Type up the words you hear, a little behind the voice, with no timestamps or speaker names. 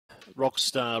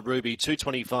Rockstar Ruby,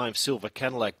 225 Silver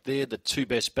Cadillac. They're the two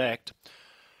best backed.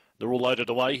 They're all loaded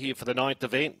away here for the 9th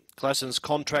event. Classon's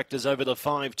Contractors over the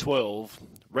 512.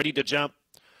 Ready to jump.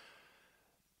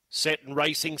 Set and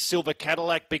racing. Silver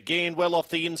Cadillac began well off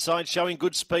the inside, showing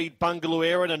good speed. Bungalow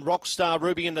Aaron and Rockstar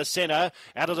Ruby in the centre.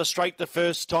 Out of the straight the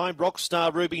first time.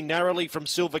 Rockstar Ruby narrowly from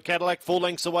Silver Cadillac. 4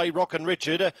 lengths away, Rockin'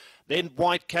 Richard. Then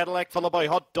White Cadillac, followed by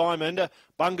Hot Diamond.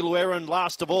 Bungalow Aaron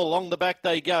last of all. Along the back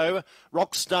they go.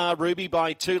 Rockstar Ruby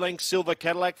by 2 lengths. Silver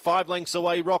Cadillac, 5 lengths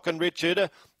away, Rockin' Richard.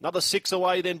 Another 6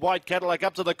 away, then White Cadillac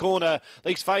up to the corner.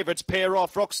 These favourites pair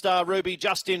off. Rockstar Ruby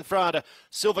just in front.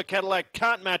 Silver Cadillac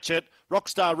can't match it.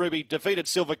 Rockstar Ruby defeated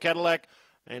Silver Cadillac.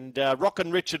 And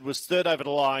Rockin' Richard was third over the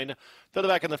line. Further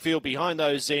back in the field behind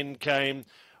those then came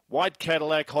White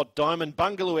Cadillac, Hot Diamond,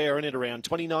 Bungalow Aaron at around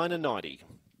 29.90.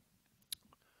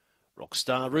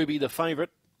 Rockstar Ruby the favourite.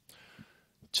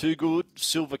 Too Good.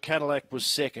 Silver Cadillac was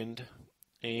second.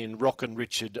 And Rockin'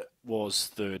 Richard was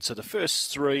third. So the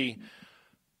first three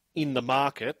in the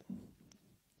market,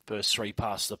 first three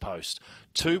past the post.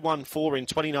 214 in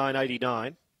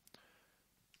 29.89.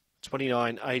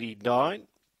 29.89.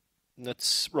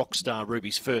 That's Rockstar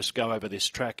Ruby's first go over this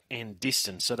track and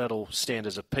distance. So that'll stand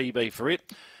as a PB for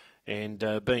it. And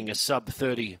being a sub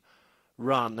 30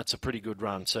 run, that's a pretty good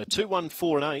run. So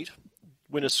 214 and 8.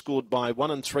 Winner scored by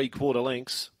 1 3/4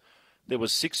 lengths. There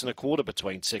was 6 1/4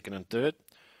 between second and third.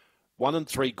 1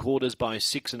 3/4 by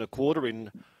 6 1/4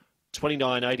 in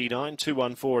 29.89,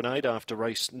 214 and 8 after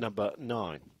race number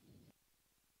 9.